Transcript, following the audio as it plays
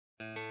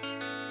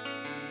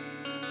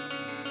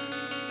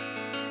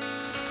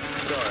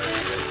sorry.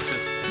 It's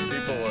just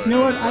people are. You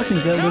know what? I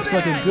think that looks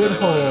like a good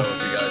hole. I don't know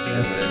if you guys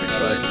can maybe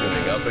try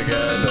tuning up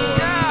again or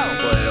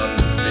play on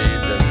the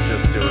beat and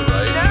just do it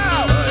right.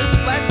 No!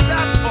 Let's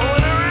stop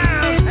fooling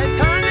around and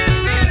turn this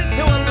band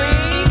into a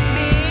lean,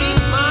 mean,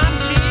 mom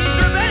cheese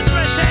revenge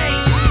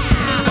machine!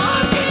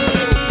 Mom cheese!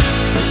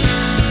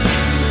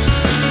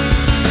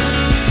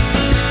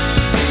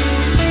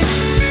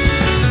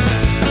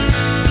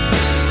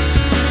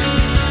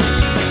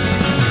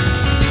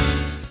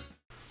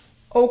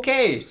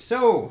 Okay,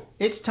 so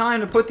it's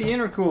time to put the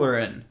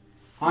intercooler in.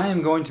 I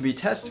am going to be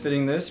test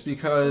fitting this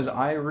because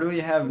I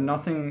really have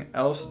nothing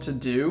else to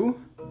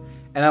do,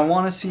 and I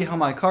want to see how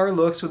my car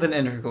looks with an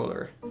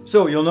intercooler.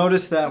 So you'll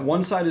notice that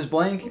one side is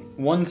blank,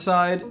 one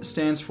side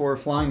stands for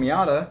Flyin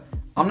Miata.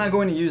 I'm not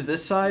going to use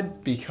this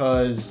side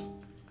because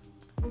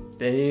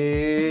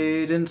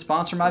they didn't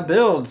sponsor my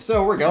build,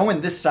 so we're going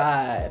this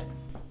side.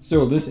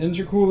 So this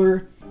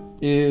intercooler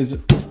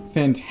is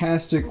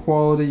fantastic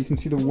quality. You can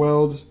see the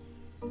welds.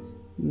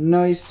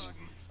 Nice.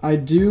 I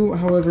do,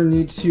 however,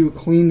 need to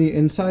clean the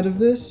inside of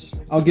this.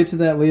 I'll get to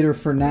that later.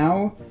 For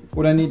now,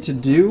 what I need to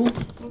do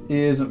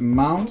is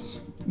mount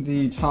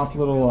the top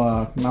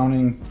little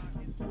mounting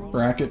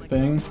bracket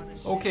thing.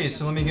 Okay,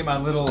 so let me get my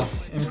little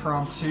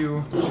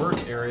impromptu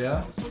work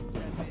area.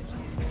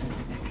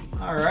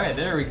 All right,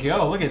 there we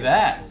go. Look at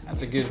that.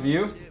 That's a good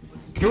view.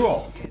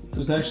 Cool.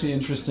 So it's actually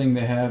interesting.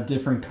 They have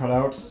different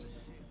cutouts.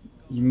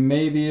 You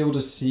may be able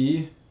to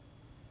see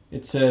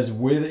it says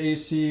with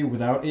AC,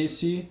 without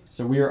AC.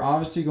 So we are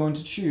obviously going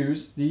to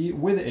choose the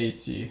with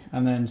AC.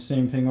 And then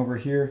same thing over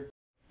here.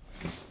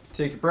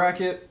 Take your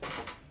bracket,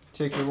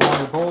 take your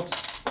longer bolt.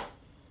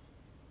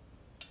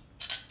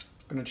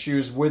 I'm gonna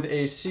choose with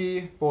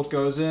AC, bolt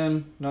goes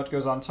in, nut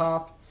goes on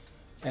top,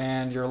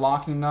 and your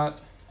locking nut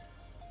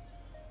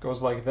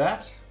goes like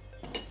that.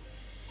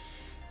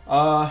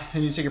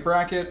 And you take a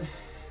bracket,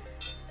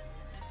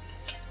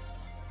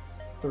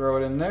 throw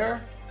it in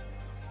there.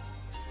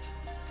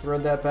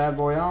 Thread that bad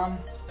boy on.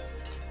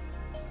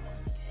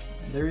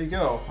 There you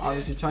go.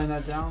 Obviously tighten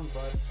that down,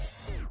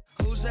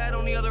 but... Who's that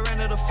on the other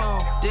end of the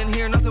phone? Didn't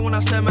hear nothing when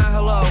I said my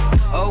hello.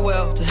 Oh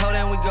well, to hell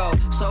then we go.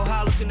 So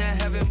high looking at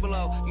heaven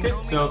below. Okay,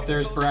 so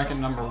there's bracket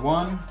number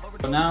one.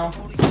 But now,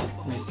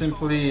 we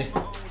simply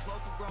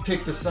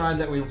pick the side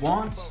that we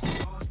want,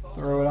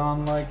 throw it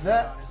on like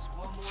that,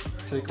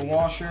 take a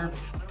washer.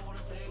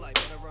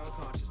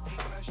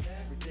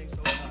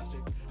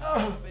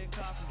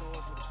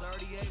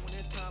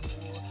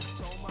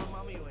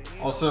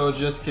 Also,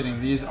 just kidding,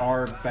 these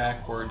are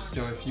backwards,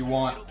 so if you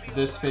want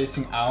this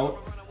facing out,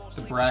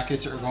 the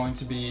brackets are going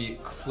to be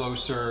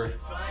closer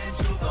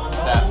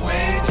that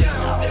way,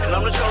 facing out. And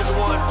I'm the chosen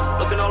one,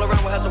 looking all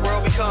around, what has the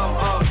world become?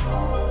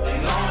 The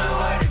only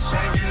way to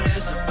change it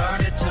is to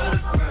burn it to the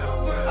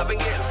ground. I've been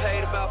getting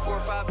paid about 4 or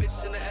 5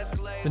 bitches in the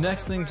Escalade. The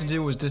next thing to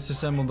do was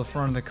disassemble the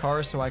front of the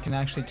car so I can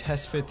actually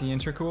test fit the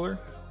intercooler.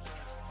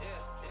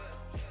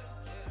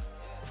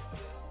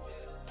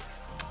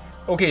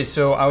 Okay,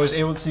 so I was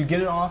able to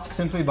get it off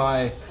simply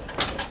by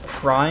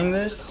prying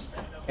this,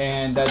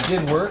 and that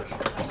did work.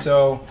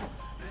 So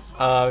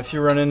if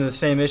you run into the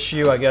same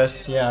issue, I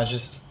guess, yeah,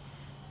 just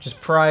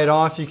pry it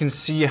off. You can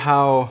see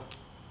how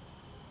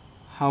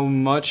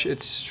much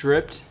it's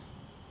stripped.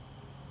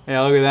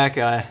 Yeah, look at that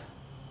guy.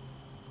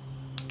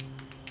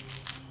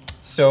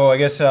 So I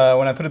guess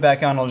when I put it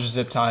back on, I'll just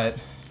zip tie it.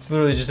 It's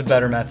literally just a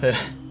better method.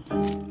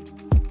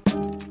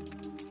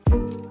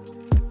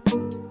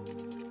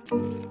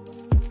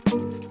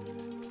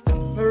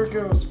 There it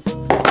goes.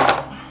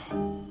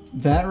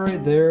 That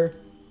right there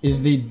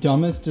is the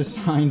dumbest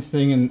design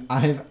thing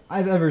I've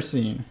ever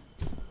seen.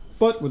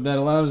 But what that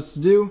allowed us to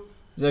do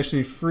is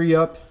actually free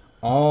up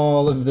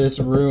all of this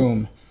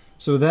room.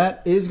 So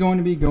that is going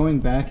to be going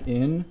back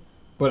in,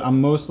 but I'm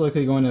most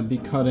likely going to be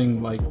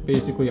cutting like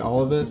basically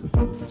all of it.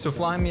 So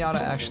Flyin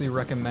Miata actually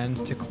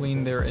recommends to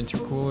clean their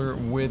intercooler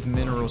with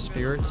mineral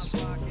spirits.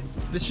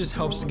 This just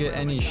helps to get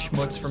any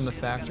schmutz from the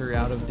factory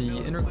out of the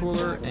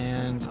intercooler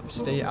and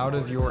stay out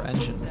of your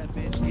engine.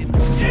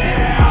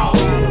 Yeah!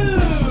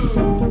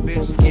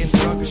 Bitches getting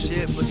drunk as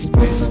shit, but these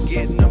bitches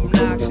getting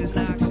obnoxious.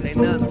 Ain't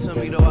nothing to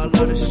me though, I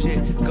love this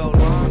shit. Go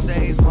long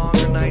days,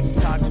 longer nights,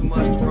 talk too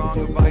much, wrong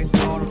advice,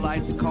 all the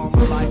lights, and call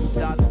my life.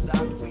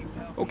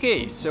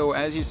 Okay, so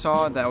as you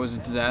saw, that was a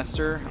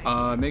disaster.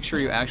 Make sure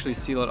you actually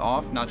seal it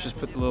off, not just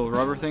put the little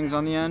rubber things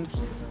on the end.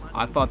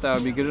 I thought that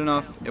would be good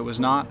enough. It was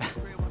not.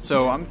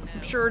 So I'm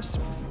sure it's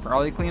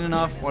probably clean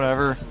enough,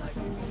 whatever.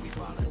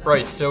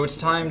 Right, so it's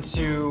time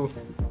to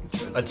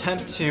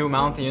attempt to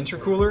mount the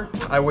intercooler.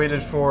 I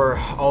waited for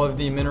all of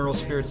the mineral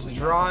spirits to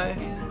dry,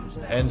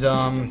 and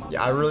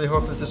yeah, I really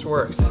hope that this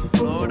works.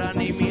 Lord, I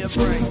need me a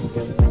break.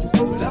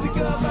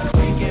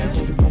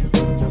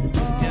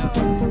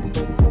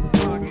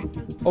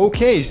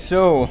 Okay,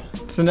 so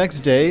it's the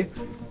next day.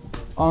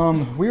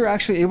 We were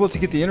actually able to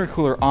get the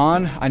intercooler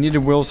on. I needed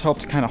Will's help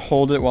to kind of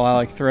hold it while I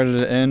like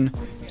threaded it in.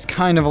 It's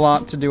kind of a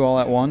lot to do all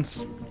at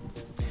once.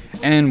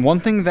 And one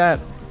thing that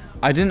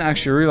I didn't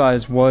actually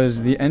realize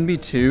was the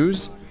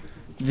NB2s,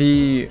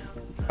 the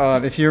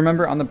if you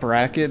remember on the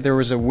bracket, there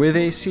was a with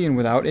AC and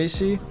without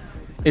AC.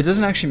 It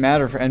doesn't actually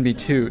matter for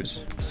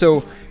NB2s.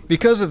 So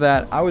because of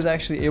that, I was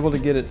actually able to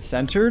get it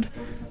centered,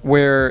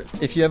 where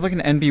if you have like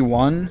an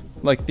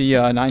NB1, like the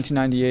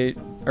 1998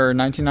 or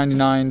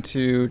 1999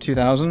 to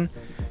 2000,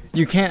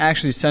 you can't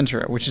actually center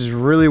it, which is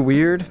really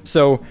weird.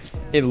 So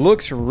it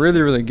looks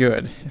really, really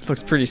good. It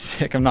looks pretty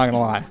sick, I'm not gonna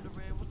lie.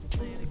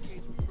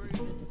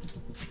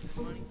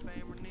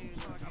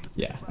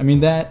 Yeah, I mean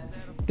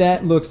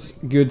that looks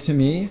good to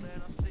me.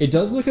 It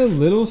does look a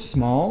little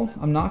small,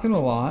 I'm not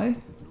gonna lie,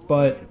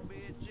 but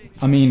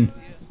I mean,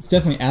 it's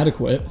definitely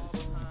adequate.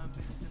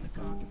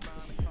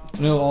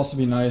 And it'll also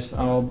be nice.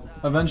 I'll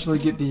eventually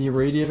get the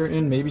radiator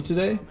in, maybe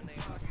today,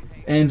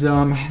 and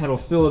that'll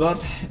fill it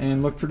up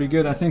and look pretty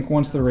good. I think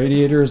once the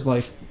radiator is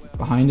like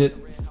behind it,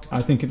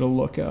 I think it'll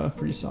look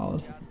pretty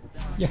solid.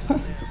 Yeah.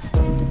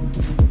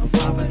 I'm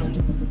popping them,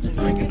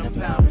 drinking them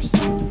pounders,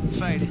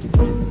 faded.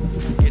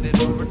 Get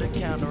it over the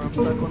counter, I'm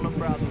stuck on the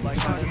browser like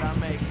how did I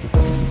make it?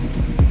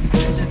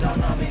 Bitch, don't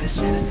know me, this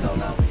shit is so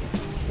low.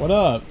 What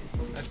up?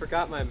 I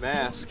forgot my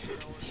mask.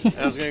 And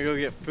I was gonna go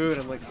get food.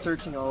 I'm like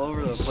searching all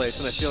over the place,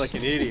 and I feel like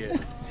an idiot.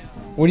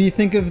 What do you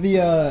think of the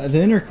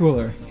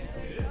intercooler?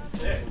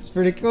 It's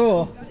pretty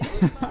cool.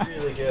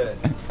 Really good.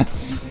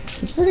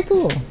 It's pretty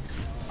cool.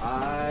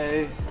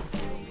 I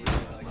really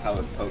like how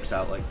it pokes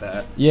out like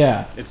that.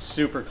 Yeah. It's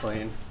super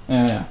clean.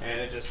 Yeah. And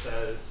it just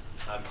says,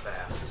 I'm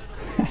fast.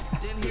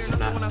 Didn't This hear is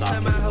nothing not when I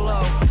said stopping. my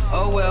hello.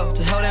 Oh well,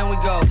 to hell then we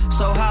go.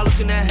 So high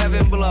looking at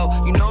heaven below.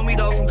 You know me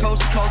though from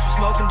coast to coast with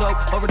smoking dope.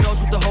 Overdose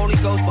with the Holy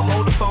Ghost. But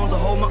hold the phones, I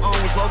hold my own.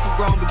 Was local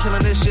grown. Been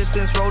killing this shit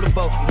since rode a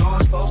boat. You know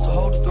I'm supposed to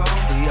hold the throne.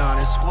 To be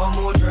honest, one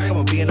more drink,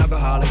 I'ma be an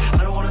alcoholic.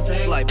 I don't wanna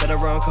think like better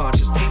run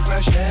conscious. Ain't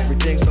fresh air,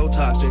 everything's so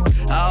toxic.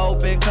 I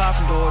open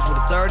coffin doors with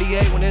a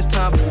 38 when it's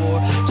time for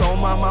war. Told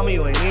my mama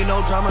you ain't need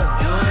no drama.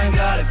 You ain't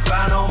gotta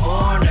cry no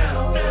more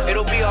now.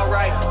 It'll be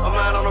alright. My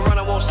mind on the run,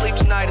 I won't sleep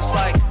tonight. It's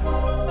like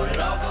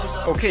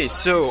Okay,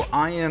 so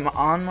I am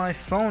on my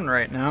phone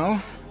right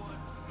now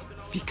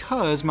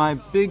because my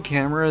big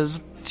camera is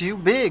too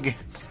big.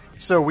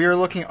 So we are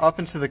looking up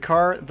into the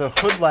car. The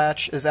hood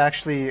latch is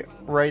actually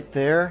right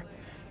there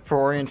for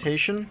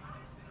orientation.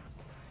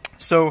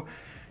 So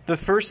the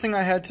first thing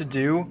I had to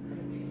do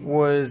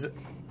was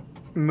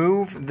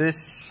move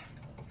this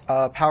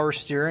power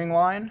steering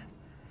line.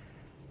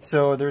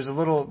 So there's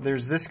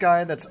this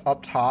guy that's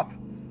up top.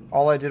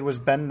 All I did was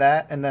bend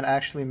that and then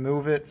actually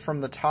move it from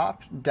the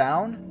top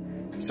down.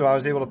 So I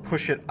was able to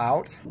push it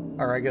out,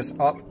 or I guess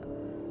up.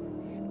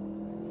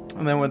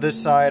 And then with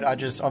this side, I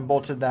just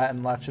unbolted that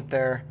and left it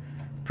there.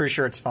 Pretty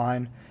sure it's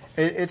fine.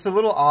 It's a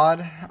little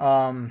odd.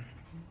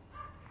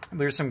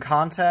 There's some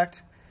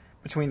contact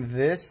between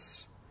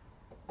this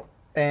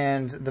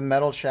and the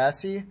metal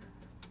chassis,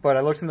 but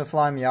I looked in the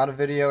Flyin Miata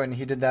video and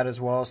he did that as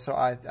well, so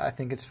I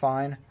think it's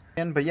fine.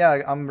 But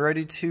yeah, I'm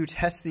ready to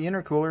test the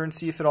intercooler and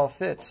see if it all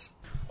fits.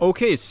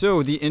 Okay,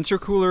 so the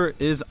intercooler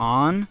is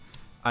on,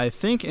 I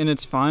think in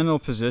its final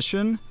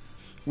position.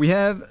 We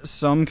have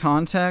some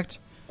contact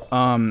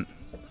on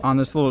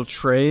this little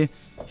tray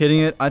hitting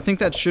it. I think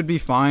that should be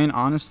fine,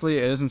 honestly.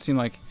 It doesn't seem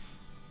like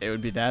it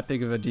would be that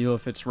big of a deal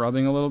if it's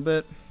rubbing a little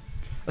bit.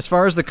 As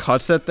far as the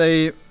cuts that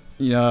they,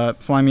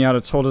 Flyin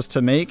Miata told us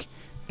to make,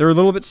 they're a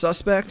little bit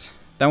suspect.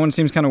 That one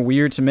seems kind of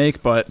weird to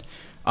make, but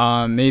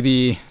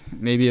maybe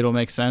it'll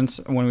make sense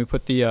when we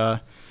put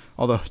the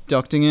all the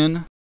ducting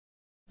in.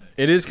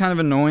 It is kind of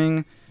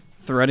annoying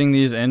threading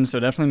these in, so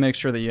definitely make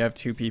sure that you have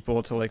two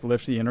people to like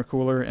lift the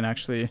intercooler and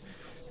actually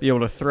be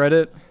able to thread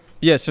it.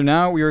 Yeah, so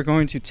now we are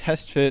going to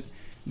test fit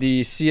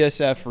the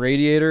CSF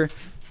radiator.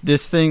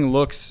 This thing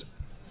looks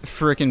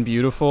freaking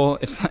beautiful.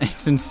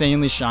 It's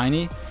insanely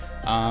shiny.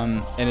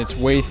 And it's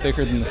way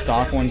thicker than the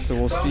stock one, so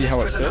we'll see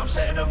how it fits.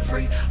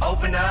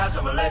 Open eyes,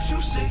 I'ma let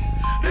you see.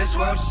 This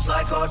world's just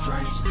like our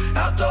dreams.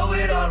 I'll throw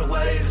it all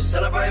away to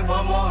celebrate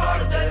one more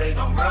holiday.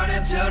 I'm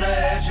running to the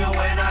edge, and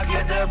when I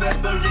get there,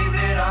 best believe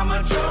that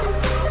I'ma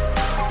jump.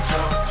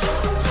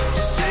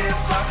 See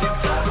if I can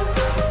fly.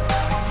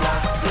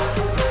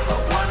 I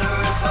wonder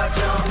if I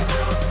jump.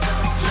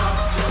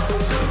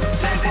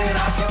 Think that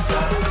I can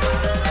fly.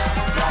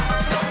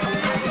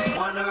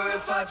 Wonder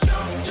if I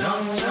jump.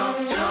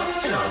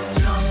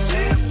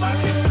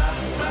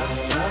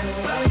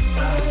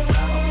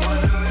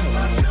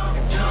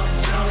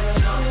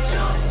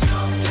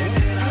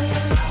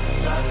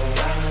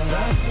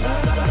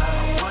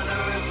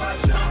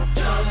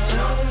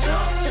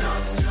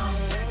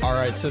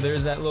 Alright, so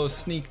there's that little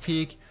sneak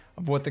peek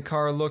of what the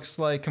car looks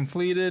like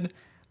completed.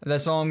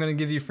 That's all I'm going to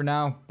give you for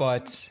now,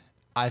 but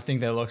I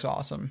think that looks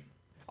awesome.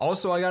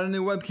 Also, I got a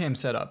new webcam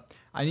set up.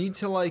 I need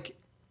to like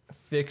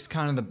fix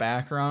kind of the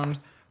background,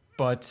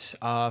 but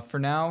for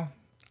now,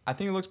 I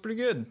think it looks pretty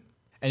good.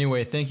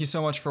 Anyway, thank you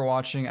so much for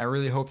watching. I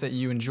really hope that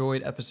you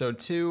enjoyed episode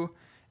 2,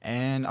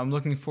 and I'm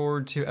looking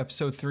forward to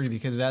episode 3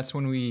 because that's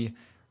when we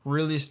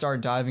really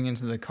start diving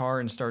into the car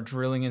and start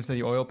drilling into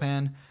the oil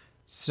pan.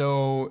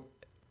 So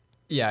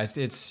yeah,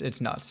 it's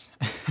nuts.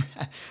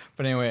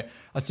 But anyway,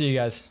 I'll see you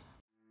guys.